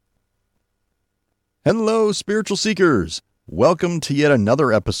Hello, spiritual seekers. Welcome to yet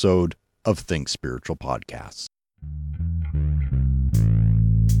another episode of Think Spiritual Podcasts.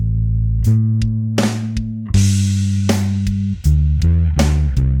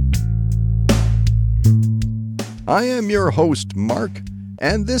 I am your host, Mark,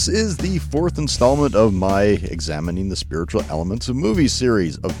 and this is the fourth installment of my Examining the Spiritual Elements of Movies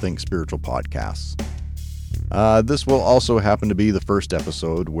series of Think Spiritual Podcasts. This will also happen to be the first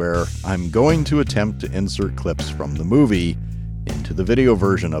episode where I'm going to attempt to insert clips from the movie into the video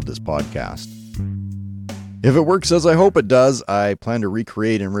version of this podcast. If it works as I hope it does, I plan to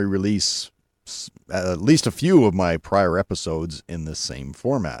recreate and re-release at least a few of my prior episodes in this same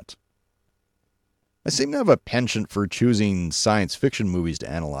format. I seem to have a penchant for choosing science fiction movies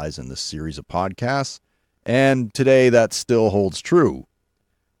to analyze in this series of podcasts, and today that still holds true.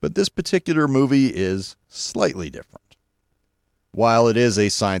 But this particular movie is slightly different. While it is a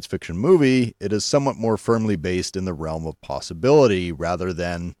science fiction movie, it is somewhat more firmly based in the realm of possibility rather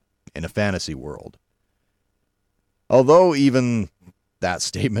than in a fantasy world. Although even that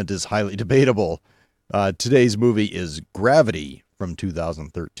statement is highly debatable, today's movie is Gravity from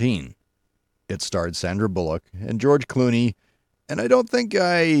 2013. It starred Sandra Bullock and George Clooney, and I don't think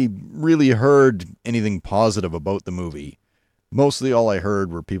I really heard anything positive about the movie. Mostly all I heard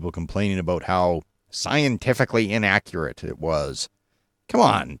were people complaining about how scientifically inaccurate it was. Come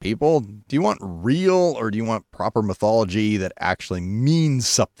on, people. Do you want real or do you want proper mythology that actually means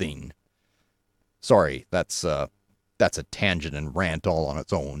something? Sorry, that's a tangent and rant all on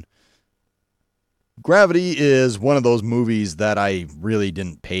its own. Gravity is one of those movies that I really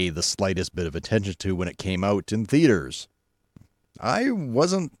didn't pay the slightest bit of attention to when it came out in theaters. I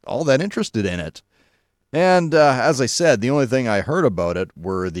wasn't all that interested in it. And as I said, the only thing I heard about it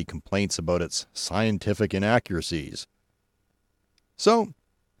were the complaints about its scientific inaccuracies. So,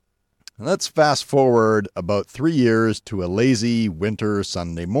 let's fast forward about 3 years to a lazy winter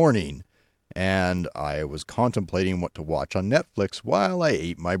Sunday morning, and I was contemplating what to watch on Netflix while I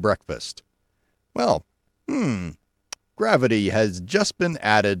ate my breakfast. Well, Gravity has just been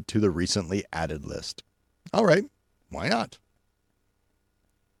added to the recently added list. All right, why not?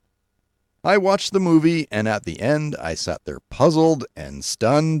 I watched the movie, and at the end, I sat there puzzled and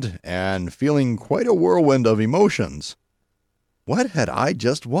stunned and feeling quite a whirlwind of emotions. What had I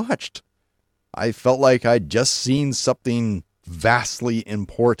just watched? I felt like I'd just seen something vastly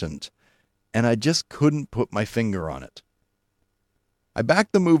important, and I just couldn't put my finger on it. I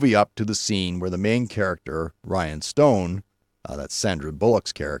backed the movie up to the scene where the main character, Ryan Stone, that's Sandra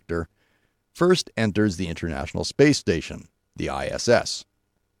Bullock's character, first enters the International Space Station, the ISS.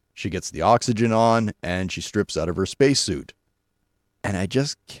 She gets the oxygen on, and she strips out of her spacesuit. And I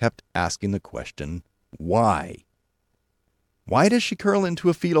just kept asking the question, why? Why does she curl into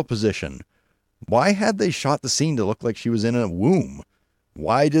a fetal position? Why had they shot the scene to look like she was in a womb?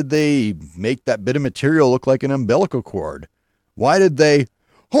 Why did they make that bit of material look like an umbilical cord? Why did they,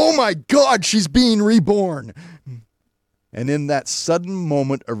 oh my God, she's being reborn! And in that sudden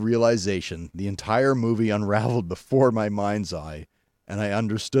moment of realization, the entire movie unraveled before my mind's eye, and I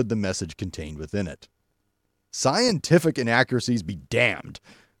understood the message contained within it. Scientific inaccuracies be damned.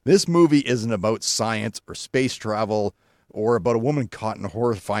 This movie isn't about science or space travel or about a woman caught in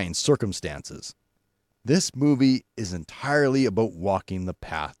horrifying circumstances. This movie is entirely about walking the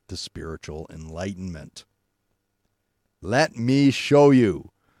path to spiritual enlightenment. Let me show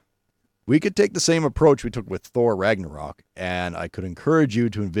you. We could take the same approach we took with Thor Ragnarok, and I could encourage you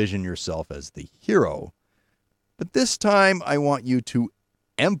to envision yourself as the hero. But this time, I want you to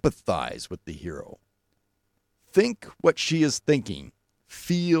empathize with the hero. Think what she is thinking.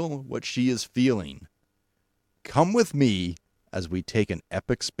 Feel what she is feeling. Come with me as we take an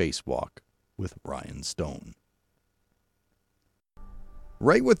epic spacewalk with Ryan Stone.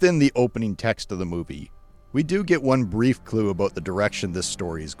 Right within the opening text of the movie, we do get one brief clue about the direction this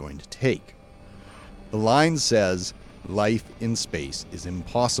story is going to take. The line says, "Life in space is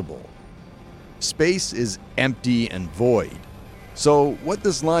impossible." Space is empty and void. So what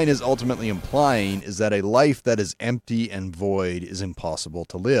this line is ultimately implying is that a life that is empty and void is impossible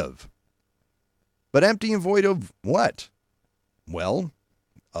to live. But empty and void of what? Well,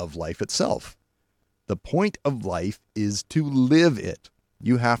 of life itself. The point of life is to live it.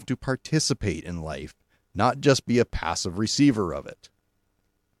 You have to participate in life, not just be a passive receiver of it.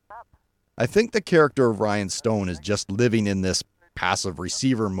 I think the character of Ryan Stone is just living in this passive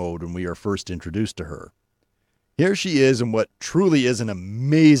receiver mode when we are first introduced to her. Here she is in what truly is an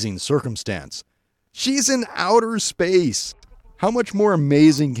amazing circumstance. She's in outer space. How much more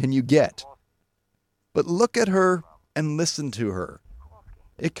amazing can you get? But look at her and listen to her.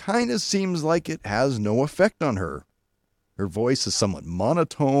 it kind of seems like it has no effect on her. Her voice is somewhat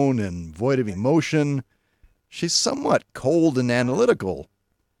monotone and void of emotion. She's somewhat cold and analytical.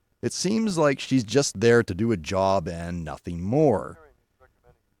 It seems like she's just there to do a job and nothing more.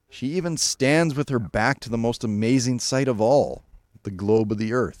 She even stands with her back to the most amazing sight of all, the globe of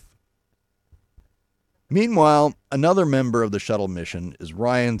the Earth. Meanwhile, another member of the shuttle mission is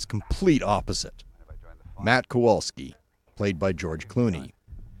Ryan's complete opposite, Matt Kowalski, played by George Clooney.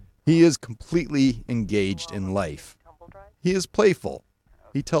 He is completely engaged in life. He is playful.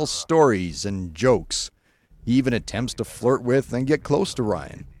 He tells stories and jokes. He even attempts to flirt with and get close to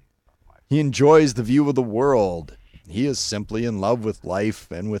Ryan. He enjoys the view of the world. He is simply in love with life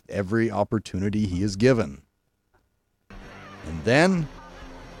and with every opportunity he is given. And then,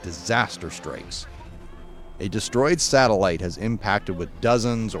 disaster strikes. A destroyed satellite has impacted with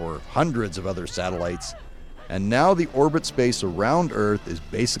dozens or hundreds of other satellites, and now the orbit space around Earth is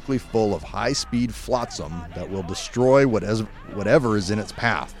basically full of high-speed flotsam that will destroy whatever is in its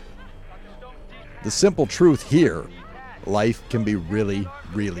path. The simple truth here, life can be really,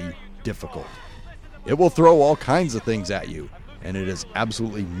 really difficult. It will throw all kinds of things at you, and it is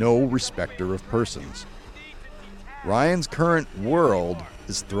absolutely no respecter of persons. Ryan's current world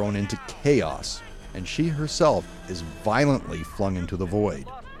is thrown into chaos, and she herself is violently flung into the void.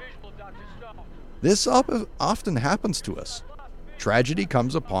 This often happens to us. Tragedy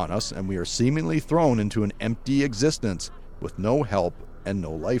comes upon us, and we are seemingly thrown into an empty existence with no help and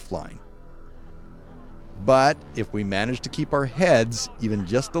no lifeline. But if we manage to keep our heads even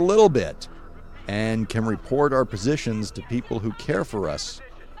just a little bit, and can report our positions to people who care for us,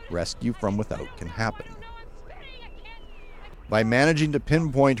 rescue from without can happen. By managing to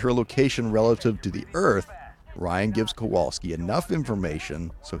pinpoint her location relative to the Earth, Ryan gives Kowalski enough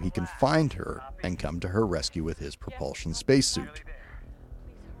information so he can find her and come to her rescue with his propulsion spacesuit.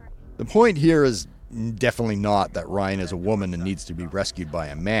 The point here is definitely not that Ryan is a woman and needs to be rescued by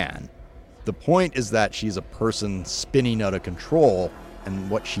a man. The point is that she's a person spinning out of control, and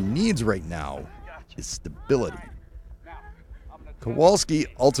what she needs right now is stability. Kowalski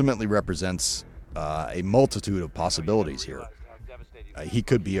ultimately represents a multitude of possibilities here. He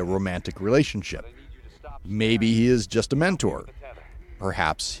could be a romantic relationship. Maybe he is just a mentor.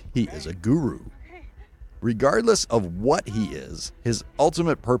 Perhaps he is a guru. Regardless of what he is, his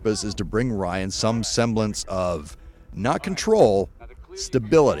ultimate purpose is to bring Ryan some semblance of, not control,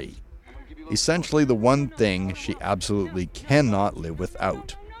 stability. Essentially the one thing she absolutely cannot live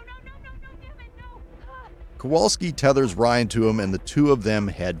without. Kowalski tethers Ryan to him, and the two of them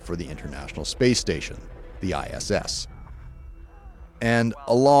head for the International Space Station, the ISS. And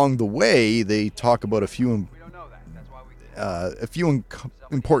along the way, they talk about a few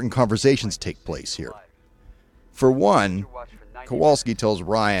important conversations take place here. For one, Kowalski tells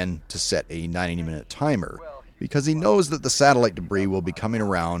Ryan to set a 90-minute timer because he knows that the satellite debris will be coming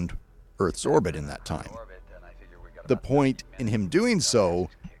around Earth's orbit in that time. The point in him doing so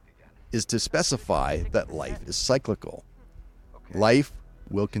is to specify that life is cyclical. Life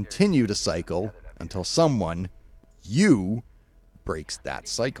will continue to cycle until someone, you, breaks that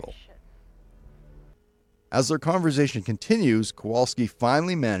cycle. As their conversation continues, Kowalski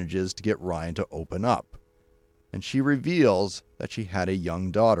finally manages to get Ryan to open up, and she reveals that she had a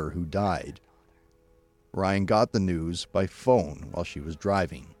young daughter who died. Ryan got the news by phone while she was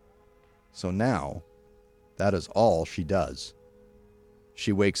driving. So now, that is all she does.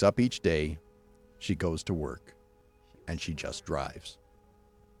 She wakes up each day, she goes to work, and she just drives.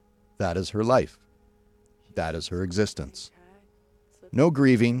 That is her life. That is her existence. No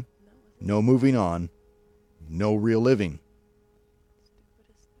grieving, no moving on, no real living.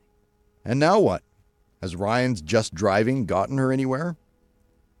 And now what? Has Ryan's just driving gotten her anywhere?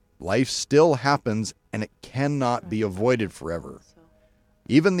 Life still happens, and it cannot be avoided forever.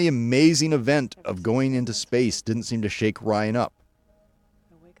 Even the amazing event of going into space didn't seem to shake Ryan up.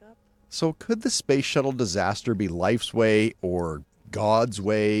 So could the space shuttle disaster be life's way, or God's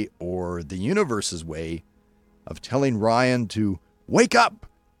way, or the universe's way of telling Ryan to wake up?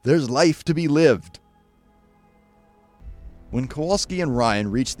 There's life to be lived. When Kowalski and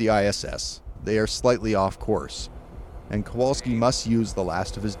Ryan reach the ISS, they are slightly off course, and Kowalski must use the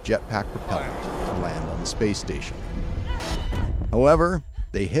last of his jetpack propellant to land on the space station. However,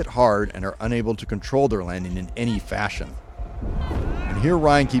 they hit hard and are unable to control their landing in any fashion. And here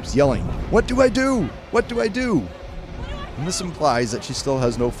Ryan keeps yelling, "What do I do? What do I do?" And this implies that she still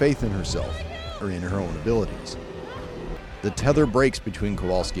has no faith in herself or in her own abilities. The tether breaks between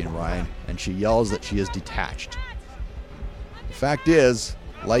Kowalski and Ryan, and she yells that she is detached. The fact is,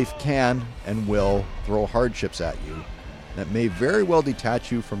 life can and will throw hardships at you, that may very well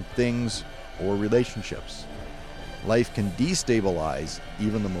detach you from things or relationships. Life can destabilize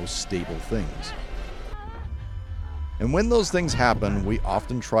even the most stable things. And when those things happen, we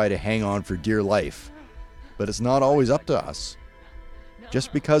often try to hang on for dear life, but it's not always up to us.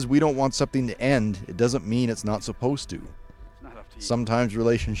 Just because we don't want something to end, it doesn't mean it's not supposed to. Sometimes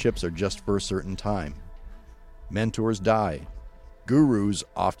relationships are just for a certain time. Mentors die. Gurus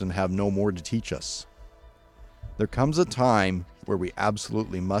often have no more to teach us. There comes a time where we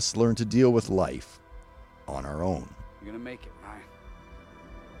absolutely must learn to deal with life on our own. You're gonna make it, Ryan.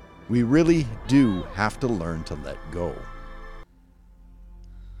 We really do have to learn to let go.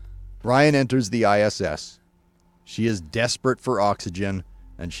 Ryan enters the ISS. She is desperate for oxygen,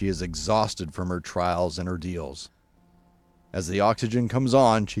 and she is exhausted from her trials and ordeals. As the oxygen comes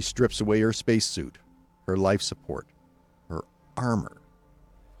on, she strips away her spacesuit, her life support, her armor.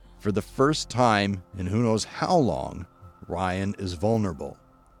 For the first time in who knows how long, Ryan is vulnerable.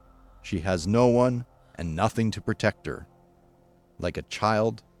 She has no one and nothing to protect her. Like a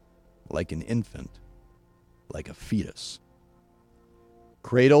child, like an infant, like a fetus.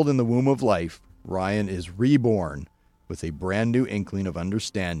 Cradled in the womb of life, Ryan is reborn with a brand new inkling of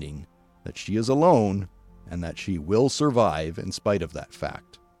understanding that she is alone and that she will survive in spite of that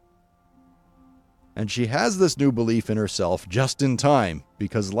fact. And she has this new belief in herself just in time,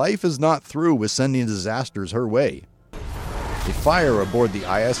 because life is not through with sending disasters her way. A fire aboard the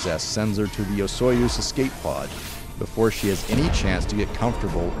ISS sends her to the Soyuz escape pod before she has any chance to get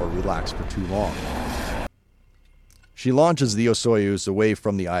comfortable or relax for too long. She launches the Soyuz away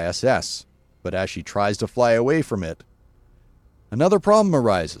from the ISS, but as she tries to fly away from it, another problem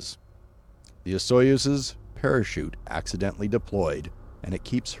arises. The Soyuz's parachute accidentally deployed, and it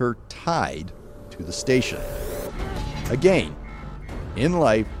keeps her tied to the station. Again, in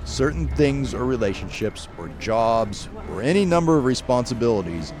life, certain things or relationships or jobs or any number of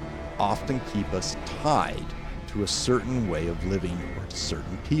responsibilities often keep us tied to a certain way of living or to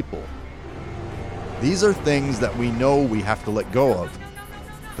certain people. These are things that we know we have to let go of,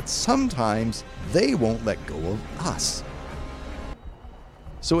 but sometimes they won't let go of us.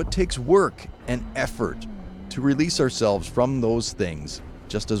 So it takes work and effort to release ourselves from those things,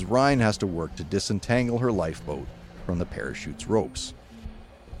 just as Ryan has to work to disentangle her lifeboat from the parachute's ropes.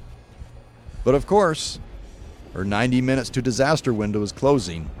 But of course, her 90 minutes to disaster window is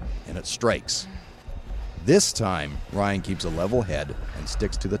closing, and it strikes. This time, Ryan keeps a level head and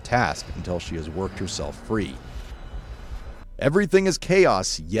sticks to the task until she has worked herself free. Everything is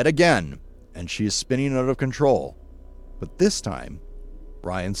chaos yet again, and she is spinning out of control. But this time,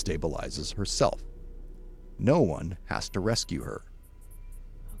 Ryan stabilizes herself. No one has to rescue her.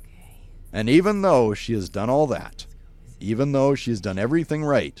 And even though she has done all that, even though she has done everything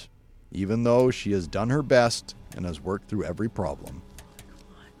right, even though she has done her best and has worked through every problem,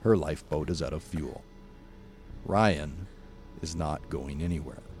 her lifeboat is out of fuel. Ryan is not going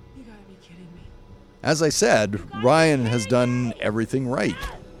anywhere. You gotta be kidding me. As I said, Ryan has done everything right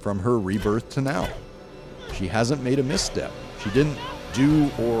from her rebirth to now. She hasn't made a misstep. She didn't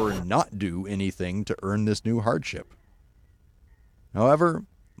do or not do anything to earn this new hardship. However,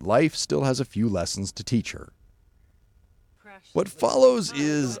 life still has a few lessons to teach her. What follows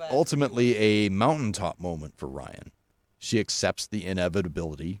is ultimately a mountaintop moment for Ryan. She accepts the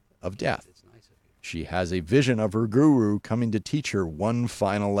inevitability of death. She has a vision of her guru coming to teach her one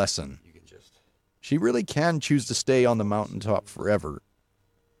final lesson. She really can choose to stay on the mountaintop forever,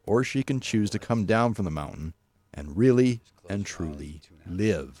 or she can choose to come down from the mountain and really and truly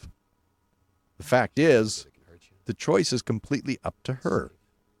live. The fact is, the choice is completely up to her.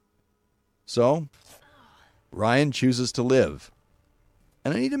 So, Ryan chooses to live.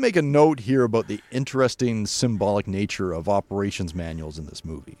 And I need to make a note here about the interesting symbolic nature of operations manuals in this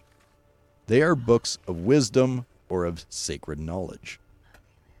movie. They are books of wisdom or of sacred knowledge.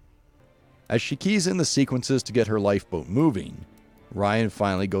 As she keys in the sequences to get her lifeboat moving, Ryan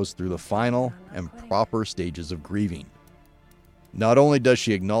finally goes through the final and proper stages of grieving. Not only does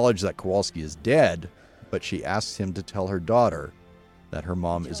she acknowledge that Kowalski is dead, but she asks him to tell her daughter that her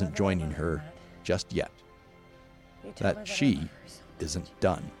mom isn't joining her just yet. That she isn't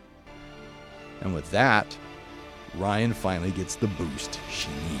done. And with that, Ryan finally gets the boost she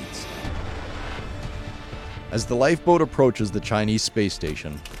needs. As the lifeboat approaches the Chinese space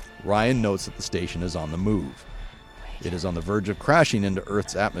station, Ryan notes that the station is on the move. It is on the verge of crashing into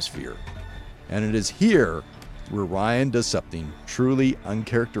Earth's atmosphere. And it is here where Ryan does something truly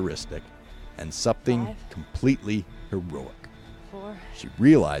uncharacteristic and something completely heroic. She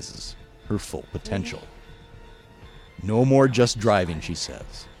realizes her full potential. No more just driving, she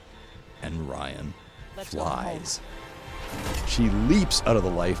says. And Ryan flies. She leaps out of the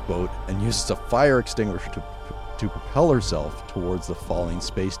lifeboat and uses a fire extinguisher to propel herself towards the falling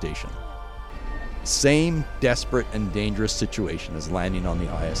space station. Same desperate and dangerous situation as landing on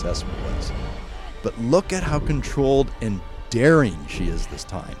the ISS was. But look at how controlled and daring she is this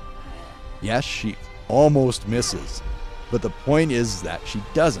time. Yes, she almost misses, but the point is that she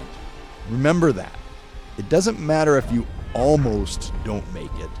doesn't. Remember that. It doesn't matter if you almost don't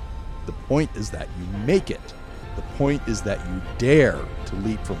make it. The point is that you make it. The point is that you dare to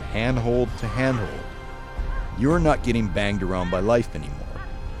leap from handhold to handhold. You're not getting banged around by life anymore.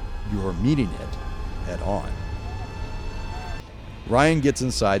 You're meeting it head on. Ryan gets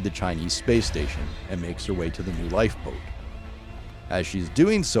inside the Chinese space station and makes her way to the new lifeboat. As she's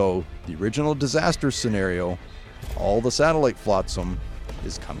doing so, the original disaster scenario, all the satellite flotsam,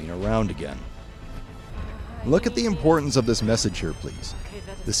 is coming around again. Look at the importance of this message here, please.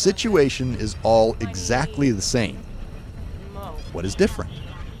 The situation is all exactly the same. What is different?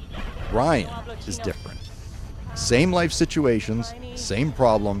 Ryan is different. Same life situations, same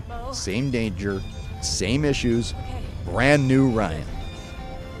problem, same danger, same issues, brand new Ryan.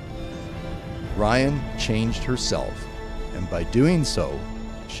 Ryan changed herself, and by doing so,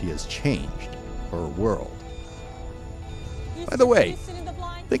 she has changed her world. By the way,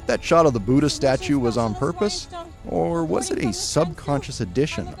 think that shot of the Buddha statue was on purpose? Or was it a subconscious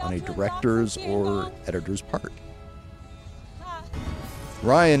addition on a director's or editor's part?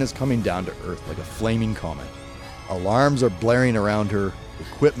 Ryan is coming down to Earth like a flaming comet. Alarms are blaring around her,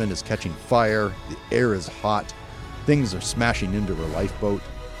 equipment is catching fire, the air is hot, things are smashing into her lifeboat.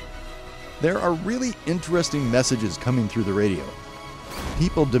 There are really interesting messages coming through the radio.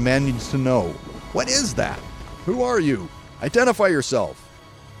 People demanding to know, what is that? Who are you? Identify yourself.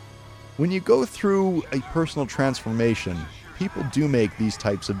 When you go through a personal transformation, people do make these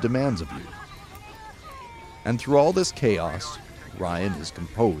types of demands of you. And through all this chaos, Ryan is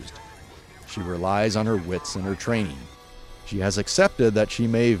composed. She relies on her wits and her training. She has accepted that she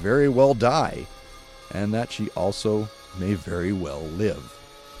may very well die, and that she also may very well live.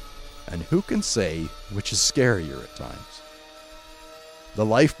 And who can say which is scarier at times? The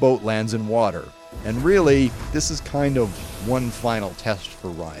lifeboat lands in water, and really, this is kind of one final test for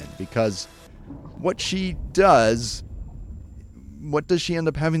Ryan, because what does she end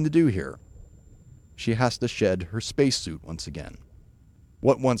up having to do here? She has to shed her spacesuit once again.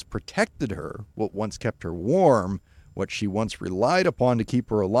 What once protected her, what once kept her warm, what she once relied upon to keep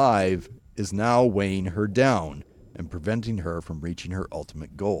her alive, is now weighing her down and preventing her from reaching her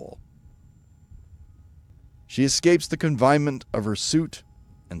ultimate goal. She escapes the confinement of her suit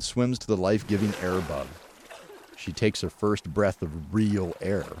and swims to the life-giving air above. She takes her first breath of real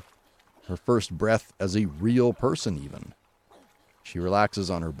air, her first breath as a real person even. She relaxes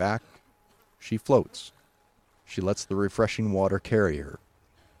on her back. She floats. She lets the refreshing water carry her.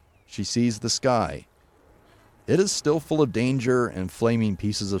 She sees the sky. It is still full of danger and flaming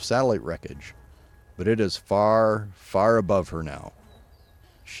pieces of satellite wreckage, but it is far, far above her now.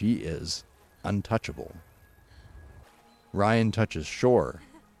 She is untouchable. Ryan touches shore.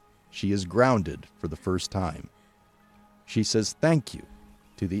 She is grounded for the first time. She says thank you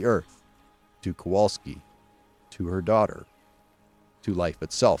to the Earth, to Kowalski, to her daughter, to life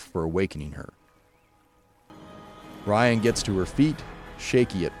itself for awakening her. Ryan gets to her feet,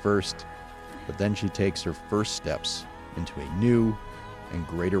 shaky at first, but then she takes her first steps into a new and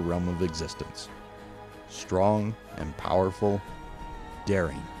greater realm of existence. Strong and powerful,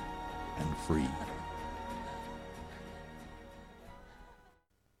 daring and free.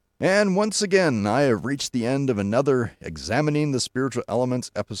 And once again, I have reached the end of another Examining the Spiritual Elements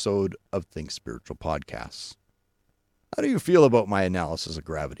episode of Think Spiritual Podcasts. How do you feel about my analysis of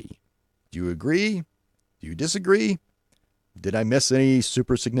gravity? Do you agree? Do you disagree? Did I miss any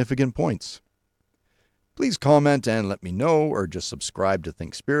super significant points? Please comment and let me know, or just subscribe to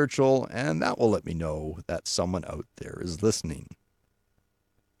Think Spiritual, and that will let me know that someone out there is listening.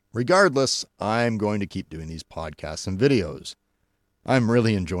 Regardless, I'm going to keep doing these podcasts and videos. I'm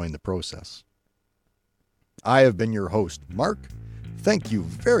really enjoying the process. I have been your host, Mark. Thank you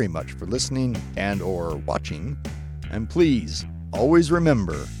very much for listening and or watching. And please, always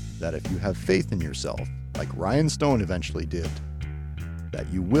remember that if you have faith in yourself, like Ryan Stone eventually did, that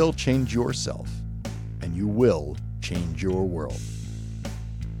you will change yourself and you will change your world.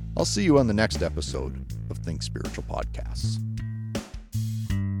 I'll see you on the next episode of Think Spiritual Podcasts.